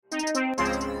This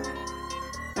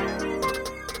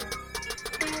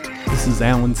is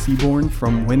Alan Seaborn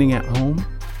from Winning at Home.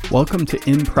 Welcome to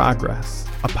In Progress,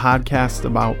 a podcast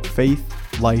about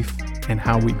faith, life, and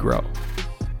how we grow.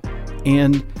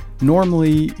 And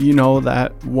normally, you know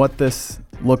that what this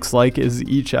looks like is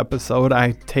each episode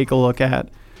I take a look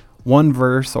at one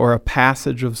verse or a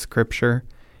passage of scripture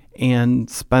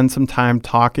and spend some time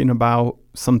talking about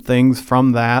some things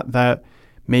from that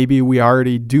maybe we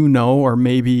already do know or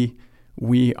maybe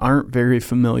we aren't very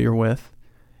familiar with,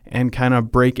 and kind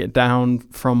of break it down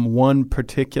from one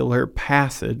particular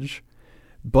passage.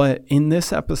 But in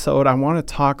this episode, I want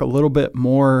to talk a little bit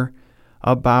more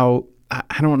about,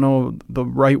 I don't know the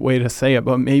right way to say it,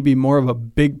 but maybe more of a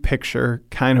big picture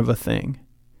kind of a thing.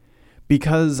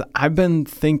 Because I've been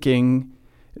thinking,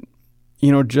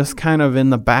 just kind of in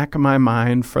the back of my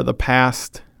mind for the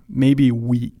past maybe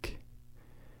week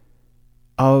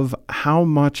of how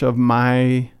much of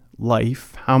my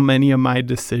life, how many of my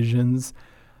decisions,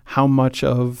 how much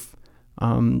of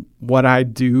what I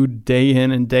do day in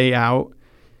and day out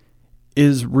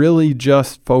is really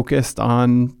just focused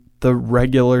on the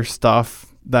regular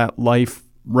stuff that life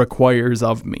requires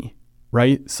of me,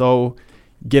 right? So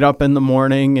get up in the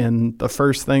morning and the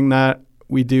first thing that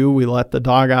we do, we let the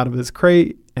dog out of his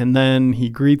crate and then he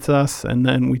greets us and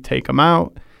then we take him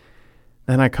out.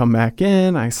 Then I come back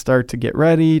in, I start to get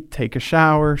ready, take a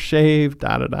shower, shave,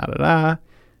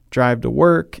 drive to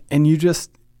work. And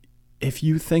if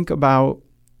you think about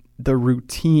the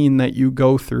routine that you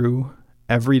go through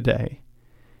every day,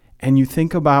 and you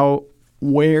think about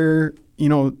where,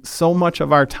 so much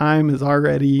of our time is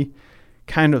already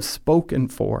kind of spoken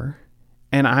for,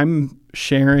 and I'm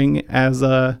sharing as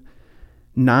a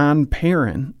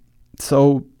non-parent.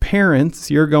 So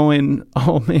parents, you're going,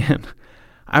 oh man,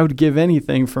 I would give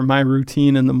anything for my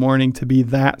routine in the morning to be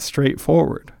that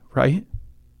straightforward, right?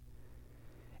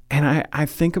 And I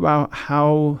think about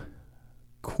how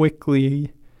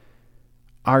quickly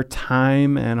our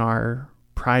time and our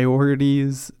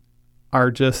priorities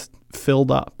are just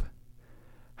filled up,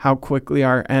 how quickly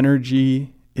our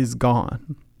energy is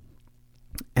gone.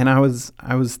 And I was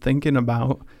thinking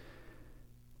about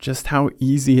just how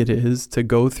easy it is to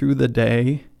go through the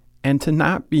day and to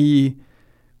not be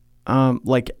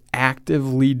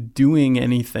actively doing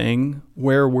anything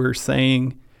where we're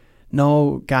saying,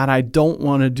 no, God, I don't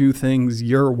want to do things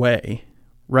your way.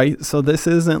 Right? So this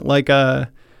isn't like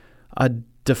a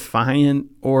defiant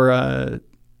or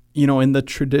in the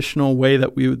traditional way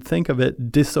that we would think of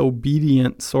it,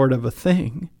 disobedient sort of a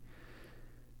thing.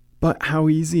 But how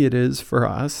easy it is for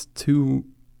us to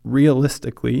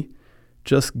realistically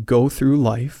just go through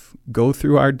life, go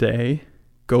through our day,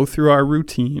 go through our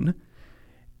routine,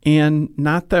 and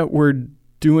not that we're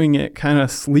doing it kind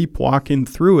of sleepwalking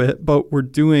through it, but we're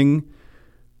doing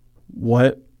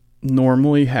what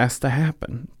normally has to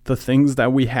happen, the things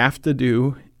that we have to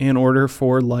do in order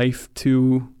for life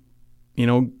to,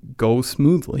 go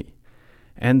smoothly.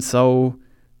 And so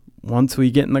once we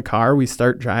get in the car, we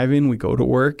start driving, we go to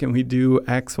work and we do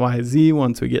X, Y, Z.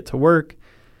 Once we get to work,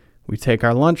 we take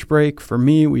our lunch break. For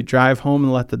me, we drive home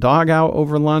and let the dog out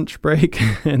over lunch break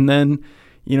and then,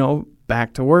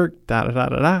 back to work,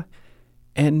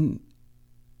 And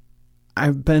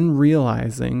I've been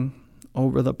realizing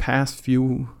over the past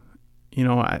few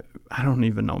I don't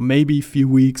even know, maybe a few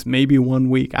weeks, maybe 1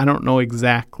 week. I don't know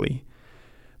exactly.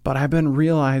 But I've been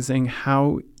realizing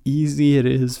how easy it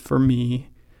is for me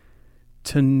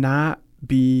to not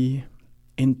be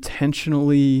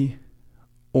intentionally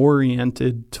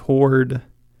oriented toward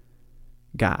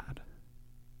God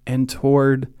and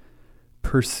toward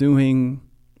pursuing,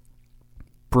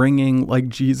 bringing, like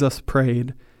Jesus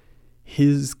prayed,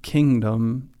 his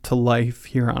kingdom to life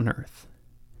here on earth.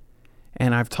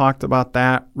 And I've talked about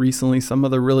that recently, some of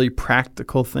the really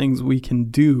practical things we can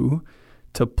do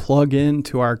to plug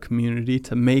into our community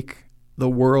to make the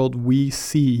world we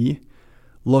see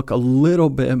look a little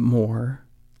bit more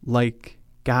like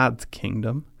God's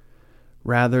kingdom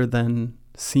rather than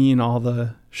seeing all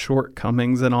the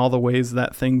shortcomings and all the ways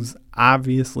that things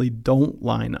obviously don't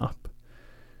line up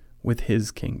with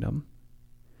his kingdom.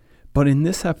 But in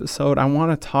this episode, I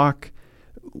want to talk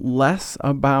less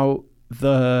about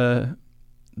the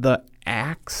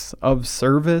acts of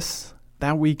service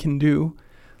that we can do,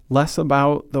 less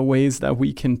about the ways that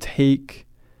we can take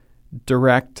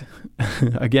direct,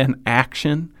 again,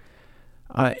 action,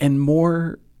 and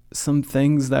more some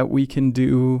things that we can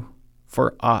do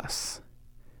for us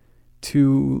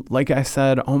to, like I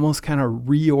said, almost kind of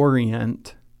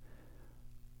reorient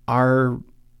our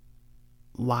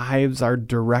lives, our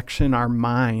direction, our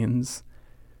minds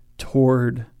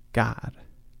toward God.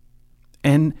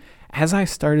 And as I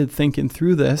started thinking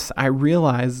through this, I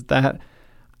realized that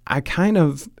I kind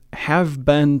of have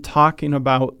been talking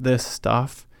about this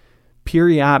stuff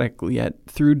periodically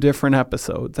through different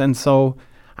episodes. And so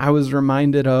I was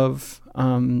reminded of,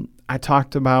 I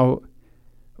talked about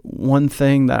one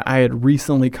thing that I had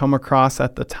recently come across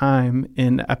at the time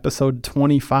in episode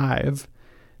 25.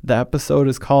 The episode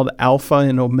is called Alpha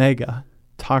and Omega.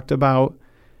 Talked about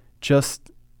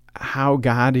just how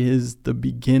God is the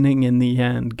beginning and the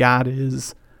end. God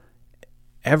is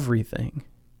everything,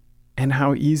 and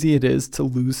how easy it is to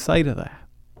lose sight of that.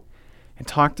 And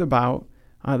talked about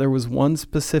there was one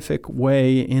specific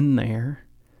way in there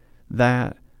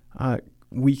that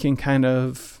we can kind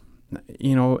of,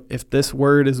 if this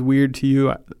word is weird to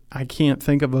you, I can't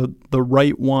think of the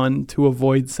right one to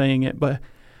avoid saying it, but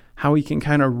how we can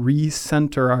kind of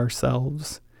recenter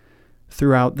ourselves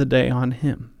throughout the day on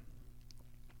Him.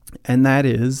 And that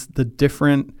is the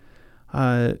different,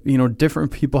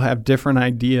 different people have different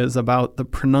ideas about the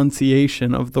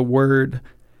pronunciation of the word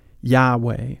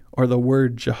Yahweh or the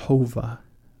word Jehovah.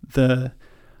 The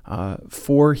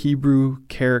 4 Hebrew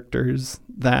characters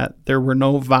that there were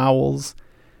no vowels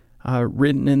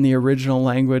written in the original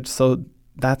language, so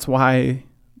that's why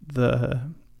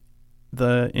the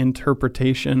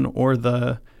interpretation or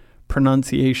the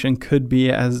pronunciation could be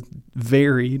as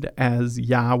varied as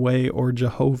Yahweh or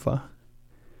Jehovah.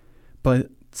 But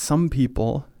some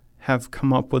people have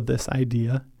come up with this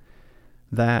idea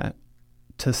that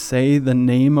to say the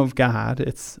name of God,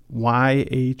 it's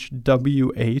YHWH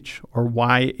or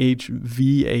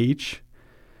YHVH.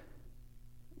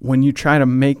 When you try to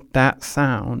make that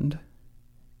sound,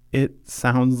 it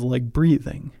sounds like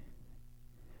breathing.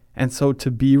 And so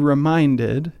to be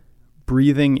reminded,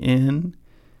 breathing in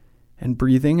and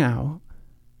breathing out,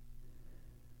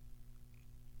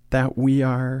 that we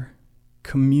are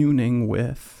communing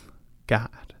with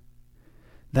God,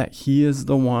 that He is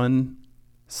the one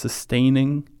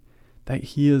sustaining, that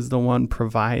He is the one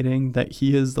providing, that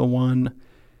He is the one,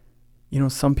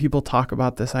 some people talk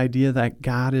about this idea that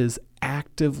God is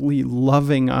actively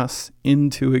loving us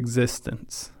into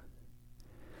existence,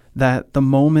 that the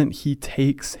moment He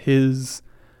takes His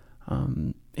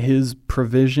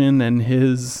provision and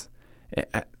His,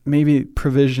 maybe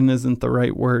provision isn't the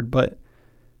right word, but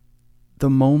the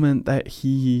moment that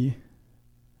He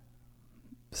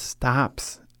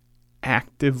stops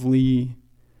actively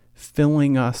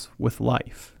filling us with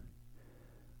life,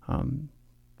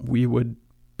 we would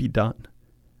be done.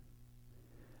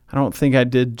 I don't think I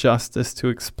did justice to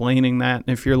explaining that.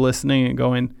 If you're listening and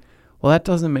going, well, that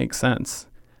doesn't make sense,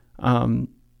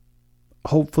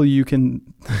 hopefully you can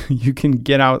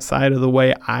get outside of the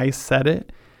way I said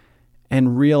it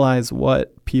and realize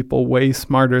what people way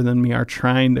smarter than me are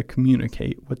trying to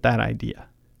communicate with that idea.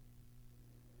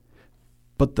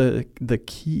 But the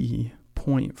key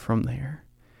point from there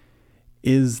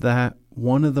is that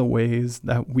one of the ways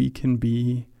that we can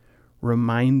be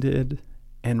reminded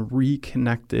and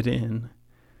reconnected in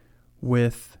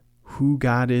with who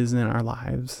God is in our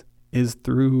lives is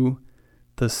through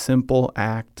the simple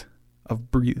act of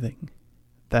breathing.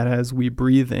 That as we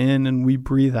breathe in and we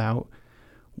breathe out,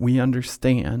 we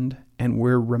understand and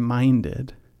we're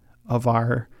reminded of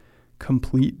our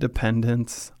complete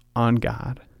dependence on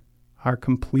God, our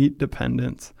complete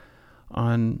dependence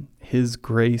on His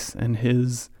grace and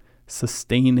His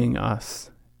sustaining us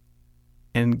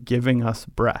and giving us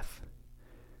breath.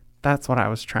 That's what I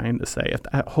was trying to say.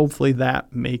 Hopefully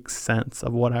that makes sense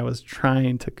of what I was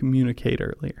trying to communicate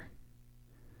earlier.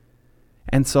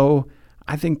 And so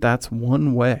I think that's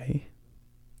one way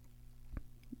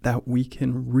that we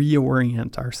can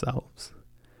reorient ourselves,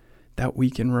 that we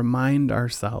can remind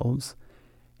ourselves,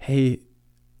 hey,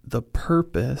 the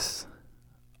purpose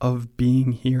of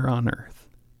being here on earth.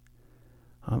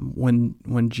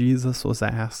 When Jesus was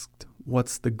asked,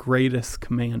 what's the greatest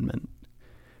commandment?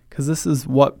 Because this is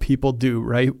what people do,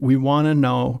 right? We want to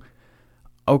know,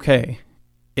 okay,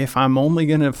 if I'm only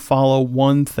going to follow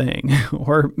one thing,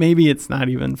 or maybe it's not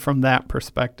even from that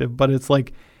perspective, but it's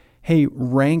like, hey,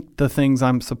 rank the things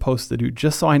I'm supposed to do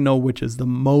just so I know which is the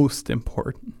most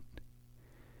important.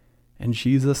 And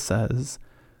Jesus says,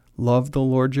 love the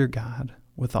Lord your God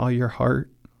with all your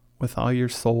heart, with all your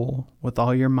soul, with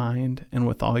all your mind, and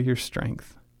with all your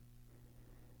strength.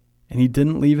 And He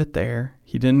didn't leave it there.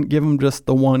 He didn't give them just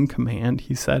the one command.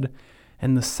 He said,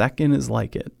 and the second is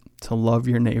like it, to love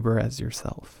your neighbor as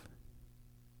yourself.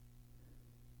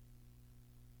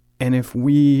 And if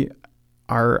we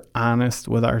are honest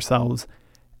with ourselves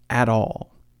at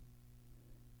all,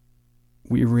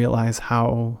 we realize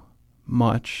how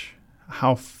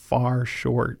far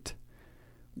short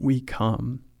we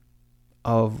come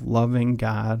of loving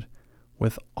God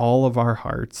with all of our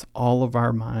hearts, all of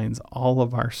our minds, all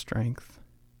of our strength.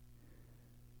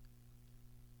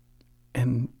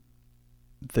 And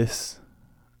this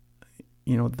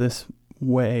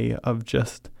way of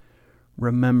just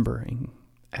remembering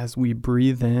as we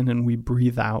breathe in and we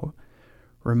breathe out,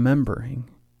 remembering,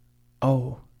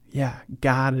 oh, yeah,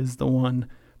 God is the one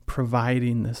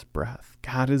providing this breath.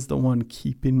 God is the one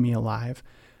keeping me alive.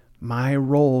 My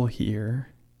role here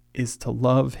is to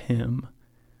love him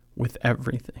with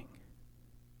everything.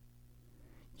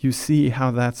 You see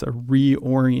how that's a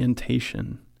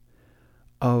reorientation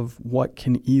of what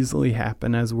can easily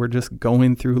happen as we're just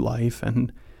going through life,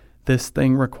 and this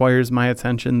thing requires my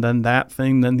attention, then that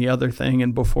thing, then the other thing,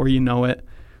 and before you know it,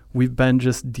 we've been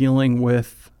just dealing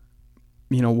with,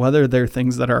 whether they're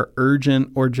things that are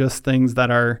urgent or just things that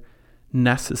are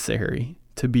necessary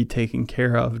to be taken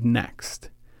care of next.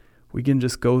 We can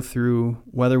just go through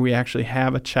whether we actually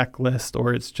have a checklist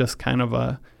or it's just kind of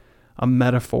a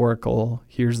metaphorical,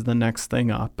 here's the next thing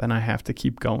up and I have to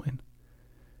keep going.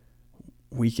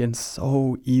 We can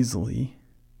so easily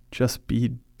just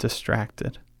be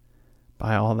distracted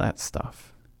by all that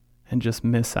stuff and just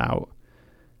miss out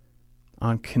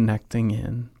on connecting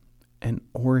in and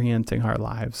orienting our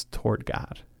lives toward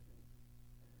God.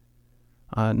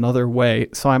 Another way,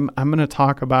 so I'm going to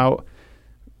talk about,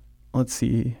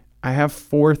 I have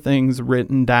 4 things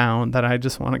written down that I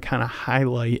just want to kind of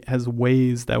highlight as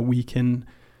ways that we can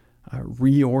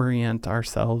reorient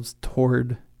ourselves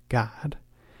toward God.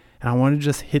 And I want to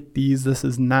just hit these. This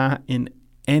is not in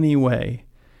any way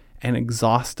an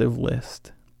exhaustive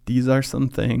list. These are some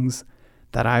things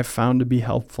that I've found to be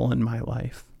helpful in my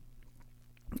life.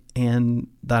 And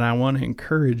that I want to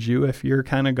encourage you if you're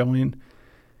kind of going,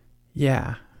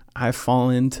 yeah, I fall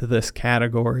into this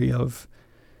category of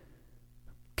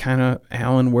kind of,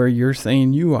 Alan, where you're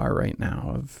saying you are right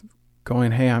now, of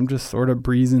going, hey, I'm just sort of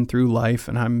breezing through life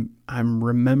and I'm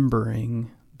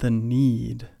remembering the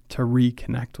need to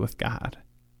reconnect with God.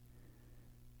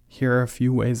 Here are a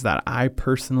few ways that I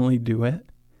personally do it.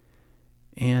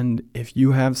 And if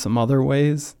you have some other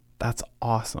ways, that's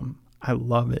awesome. I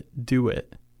love it. Do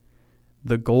it.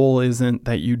 The goal isn't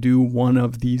that you do one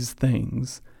of these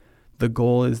things. The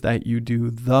goal is that you do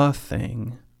the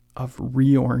thing of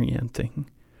reorienting,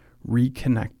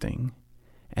 reconnecting,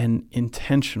 and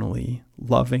intentionally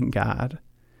loving God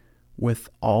with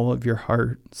all of your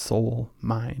heart, soul,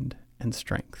 mind, and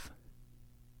strength.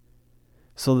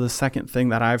 So the second thing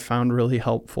that I've found really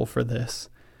helpful for this,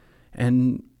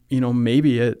 and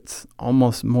maybe it's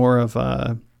almost more of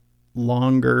a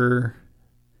longer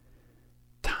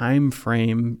time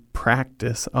frame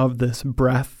practice of this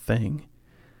breath thing.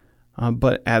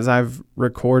 But as I've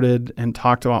recorded and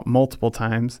talked about multiple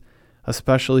times,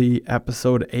 especially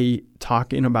episode 8,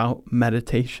 talking about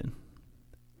meditation,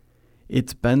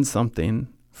 it's been something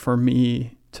for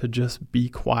me to just be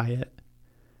quiet,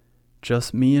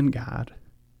 just me and God,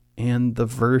 and the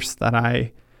verse that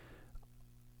I,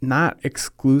 not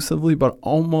exclusively, but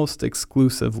almost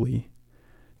exclusively,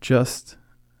 just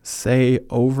say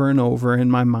over and over in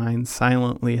my mind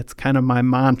silently, it's kind of my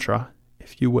mantra,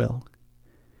 if you will,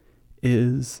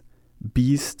 is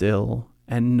be still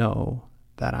and know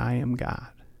that I am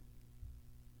God.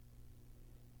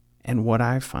 And what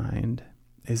I find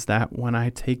is that when I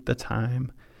take the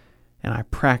time and I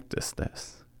practice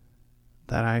this,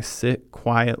 that I sit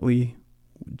quietly,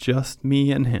 just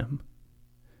me and him,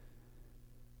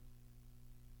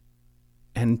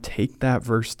 and take that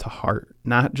verse to heart,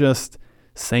 not just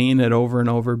saying it over and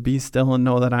over, be still and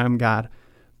know that I am God,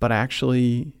 but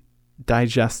actually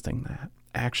digesting that,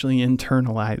 actually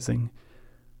internalizing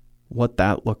what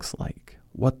that looks like,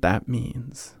 what that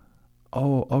means.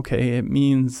 Oh, okay, it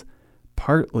means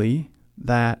partly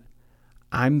that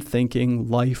I'm thinking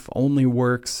life only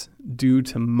works due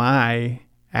to my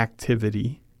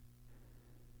activity,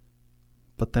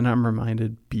 but then I'm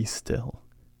reminded, be still.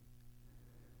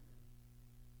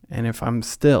 And if I'm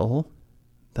still,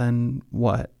 then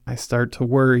what? I start to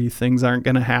worry things aren't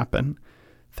going to happen.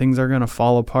 Things are going to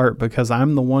fall apart because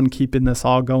I'm the one keeping this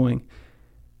all going.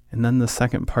 And then the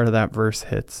second part of that verse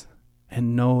hits,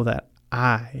 and know that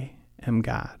I am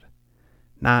God.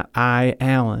 Not I,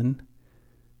 Alan,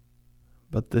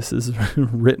 but this is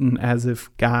written as if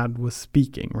God was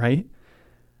speaking, right?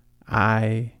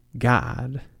 I,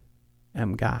 God,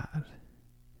 am God.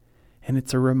 And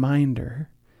it's a reminder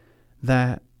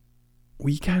that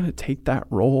we kind of take that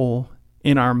role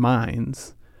in our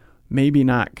minds, maybe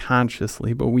not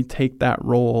consciously, but we take that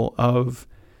role of,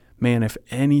 man, if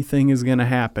anything is going to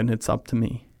happen, it's up to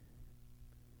me.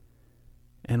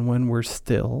 And when we're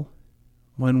still,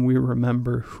 when we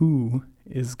remember who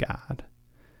is God.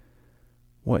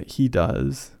 What he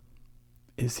does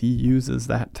is he uses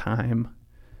that time.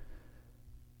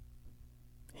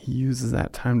 He uses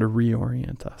that time to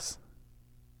reorient us.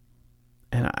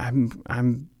 And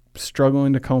I'm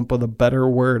struggling to come up with a better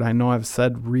word. I know I've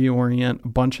said reorient a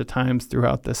bunch of times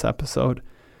throughout this episode,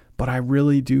 but I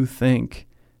really do think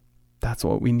that's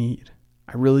what we need.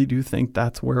 I really do think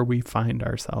that's where we find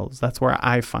ourselves. That's where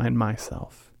I find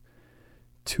myself.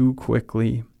 Too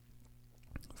quickly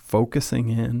focusing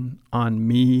in on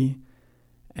me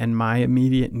and my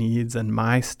immediate needs and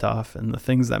my stuff and the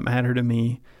things that matter to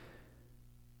me.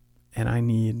 And I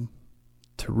need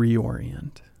to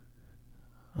reorient.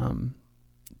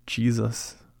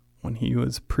 Jesus, when he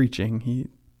was preaching, he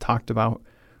talked about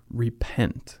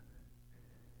repent.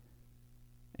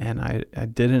 And I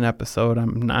did an episode,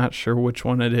 I'm not sure which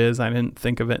one it is, I didn't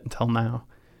think of it until now,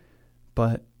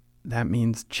 but that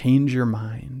means change your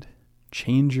mind,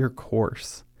 change your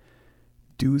course,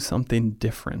 do something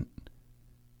different.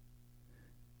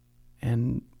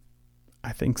 And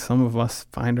I think some of us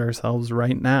find ourselves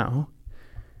right now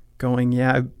going,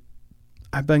 yeah,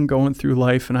 I've been going through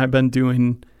life and I've been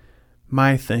doing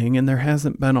my thing, and there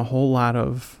hasn't been a whole lot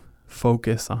of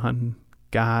focus on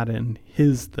God and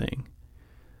his thing.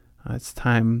 It's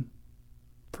time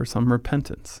for some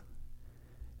repentance.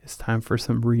 It's time for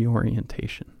some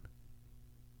reorientation.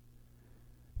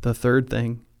 The third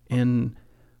thing, in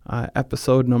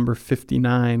episode number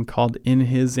 59 called In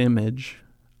His Image,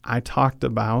 I talked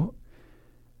about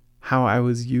how I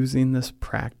was using this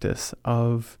practice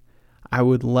of I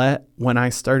would when I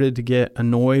started to get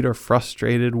annoyed or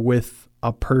frustrated with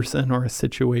a person or a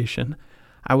situation,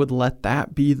 I would let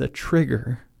that be the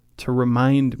trigger to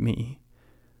remind me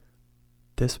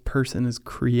this person is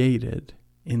created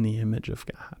in the image of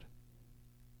God.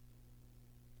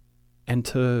 And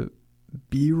to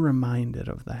be reminded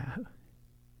of that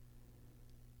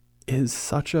is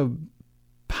such a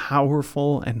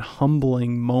powerful and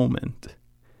humbling moment,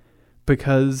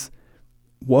 because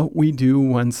what we do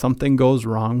when something goes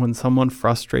wrong, when someone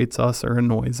frustrates us or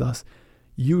annoys us,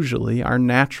 usually our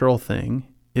natural thing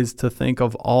is to think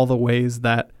of all the ways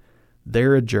that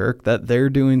they're a jerk, that they're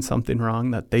doing something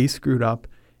wrong, that they screwed up,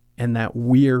 and that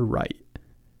we're right.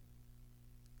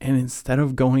 And instead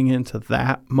of going into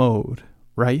that mode,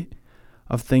 right,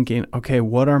 of thinking, okay,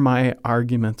 what are my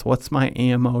arguments? What's my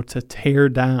ammo to tear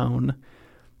down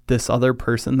this other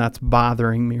person that's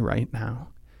bothering me right now?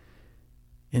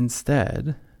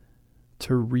 Instead,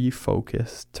 to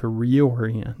refocus, to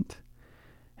reorient,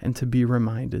 and to be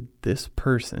reminded this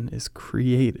person is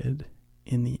created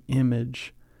in the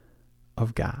image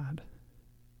of God.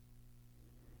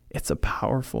 It's a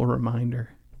powerful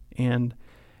reminder. And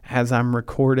as I'm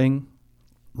recording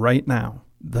right now,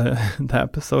 the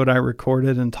episode I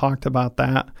recorded and talked about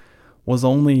that was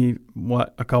only,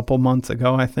 a couple months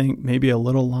ago, I think, maybe a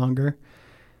little longer.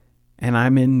 And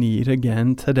I'm in need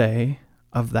again today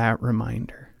of that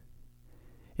reminder.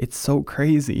 It's so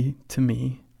crazy to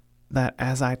me that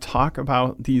as I talk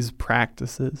about these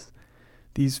practices,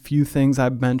 these few things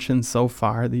I've mentioned so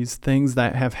far, these things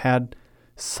that have had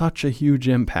such a huge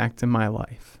impact in my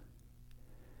life,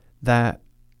 that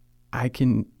I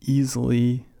can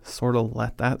easily sort of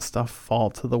let that stuff fall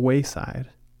to the wayside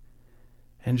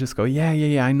and just go, yeah,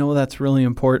 I know that's really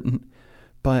important,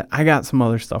 but I got some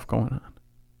other stuff going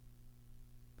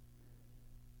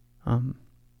on.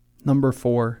 Number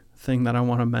 4 thing that I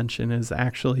want to mention is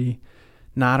actually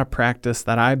not a practice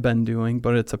that I've been doing,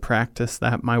 but it's a practice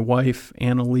that my wife,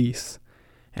 Annalise,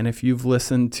 and if you've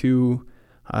listened to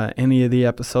any of the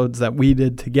episodes that we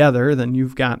did together, then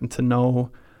you've gotten to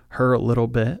know her a little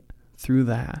bit through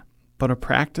that. But a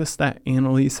practice that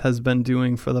Annalise has been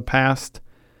doing for the past,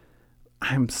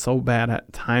 I'm so bad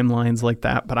at timelines like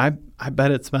that, but I bet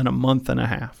it's been a month and a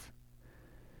half,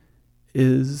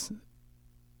 is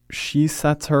she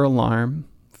sets her alarm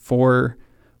for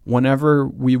whenever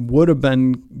we would have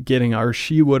been getting, or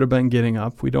she would have been getting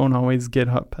up. We don't always get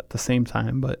up at the same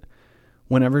time, but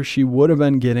whenever she would have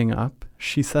been getting up,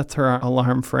 she sets her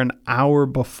alarm for an hour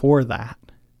before that.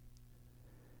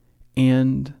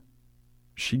 And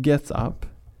she gets up.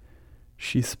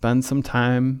 She spends some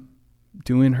time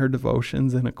doing her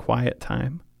devotions in a quiet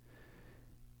time.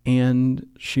 And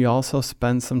she also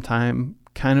spends some time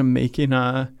kind of making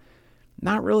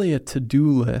not really a to-do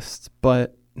list,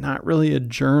 but not really a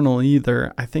journal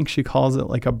either. I think she calls it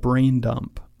like a brain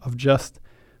dump of just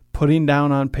putting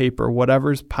down on paper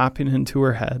whatever's popping into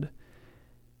her head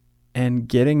and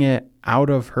getting it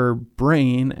out of her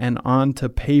brain and onto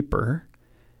paper.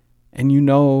 And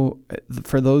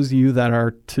for those of you that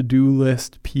are to-do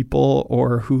list people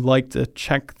or who like to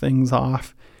check things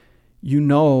off, you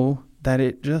know that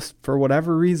it just, for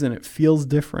whatever reason, it feels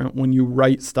different when you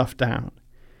write stuff down.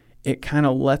 It kind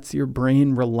of lets your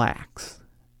brain relax.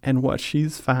 And what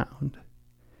she's found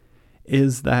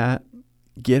is that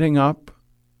getting up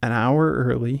an hour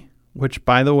early, which,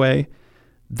 by the way,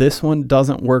 this one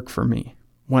doesn't work for me.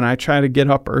 When I try to get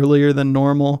up earlier than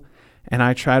normal and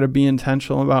I try to be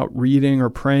intentional about reading or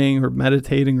praying or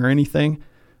meditating or anything,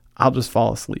 I'll just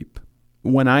fall asleep.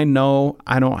 When I know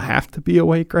I don't have to be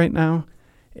awake right now,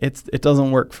 it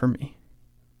doesn't work for me.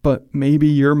 But maybe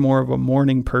you're more of a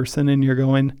morning person and you're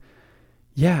going,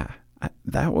 yeah,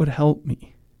 that would help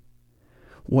me.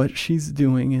 What she's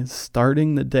doing is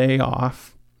starting the day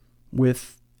off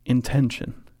with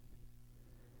intention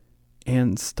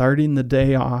and starting the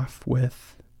day off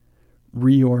with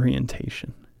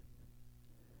reorientation.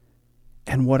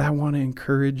 And what I want to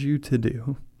encourage you to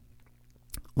do,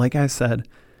 like I said,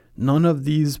 none of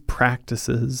these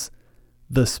practices,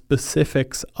 the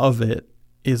specifics of it,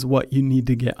 is what you need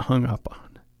to get hung up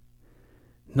on.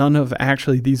 None of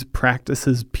actually these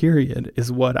practices, period,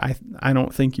 is what I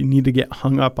don't think you need to get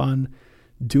hung up on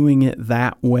doing it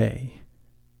that way.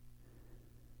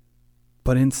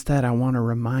 But instead, I want to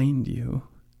remind you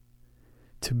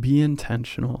to be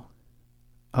intentional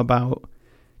about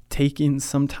taking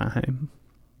some time,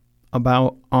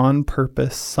 about on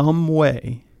purpose, some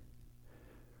way,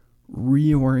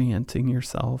 reorienting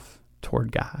yourself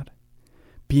toward God.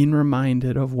 Being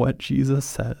reminded of what Jesus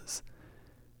says,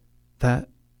 that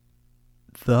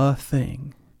the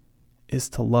thing is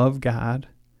to love God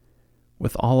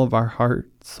with all of our heart,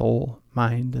 soul,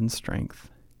 mind, and strength.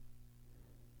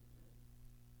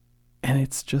 And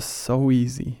it's just so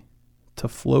easy to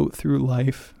float through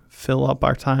life, fill up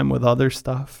our time with other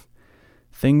stuff,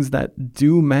 things that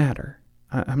do matter.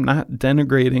 I'm not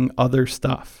denigrating other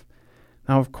stuff.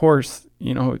 Now, of course,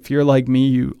 if you're like me,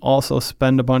 you also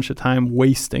spend a bunch of time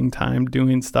wasting time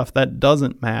doing stuff that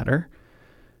doesn't matter.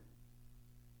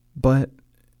 But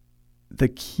the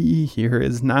key here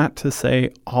is not to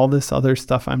say all this other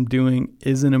stuff I'm doing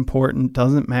isn't important,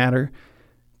 doesn't matter.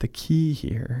 The key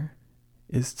here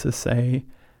is to say,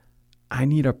 I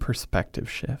need a perspective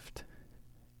shift.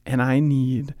 And I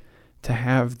need to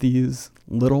have these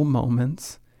little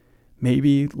moments,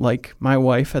 maybe like my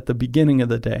wife at the beginning of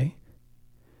the day,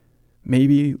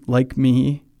 maybe like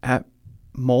me at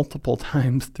multiple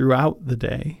times throughout the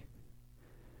day,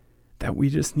 that we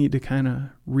just need to kind of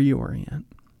reorient,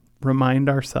 remind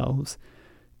ourselves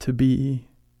to be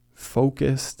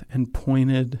focused and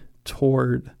pointed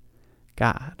toward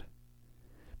God.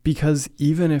 Because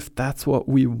even if that's what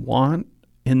we want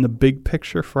in the big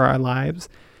picture for our lives,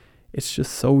 it's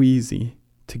just so easy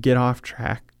to get off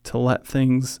track, to let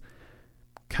things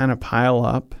kind of pile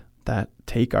up that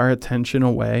take our attention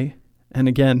away. And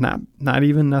again, not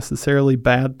even necessarily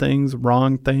bad things,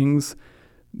 wrong things,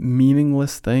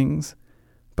 meaningless things,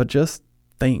 but just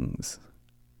things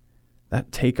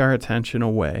that take our attention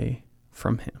away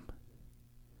from Him.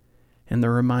 And the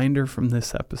reminder from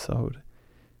this episode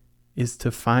is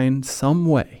to find some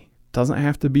way. Doesn't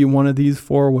have to be one of these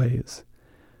 4 ways.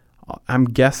 I'm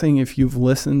guessing if you've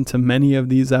listened to many of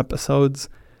these episodes,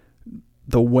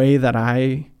 the way that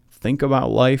I think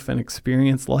about life and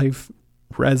experience life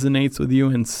resonates with you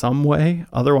in some way.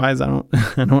 Otherwise, I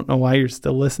don't know why you're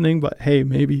still listening, but hey,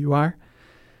 maybe you are.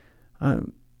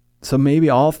 So maybe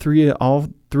all three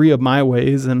of my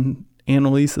ways and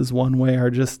Annalise's one way are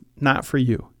just not for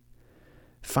you.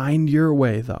 Find your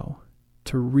way, though,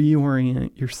 to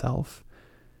reorient yourself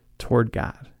toward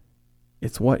God.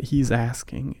 It's what He's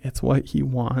asking. It's what He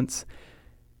wants.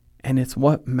 And it's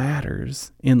what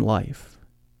matters in life.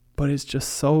 But it's just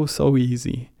so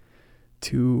easy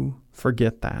to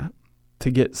forget that,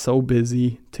 to get so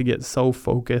busy, to get so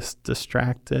focused,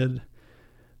 distracted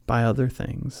by other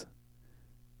things,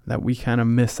 that we kind of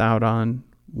miss out on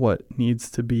what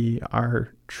needs to be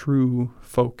our true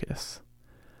focus,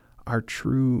 our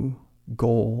true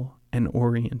goal and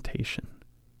orientation.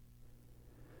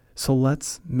 So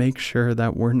let's make sure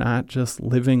that we're not just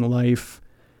living life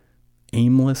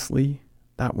aimlessly,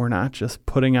 that we're not just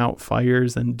putting out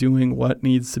fires and doing what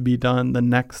needs to be done, the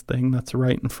next thing that's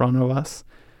right in front of us,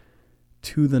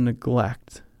 to the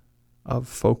neglect of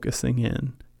focusing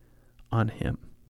in on Him.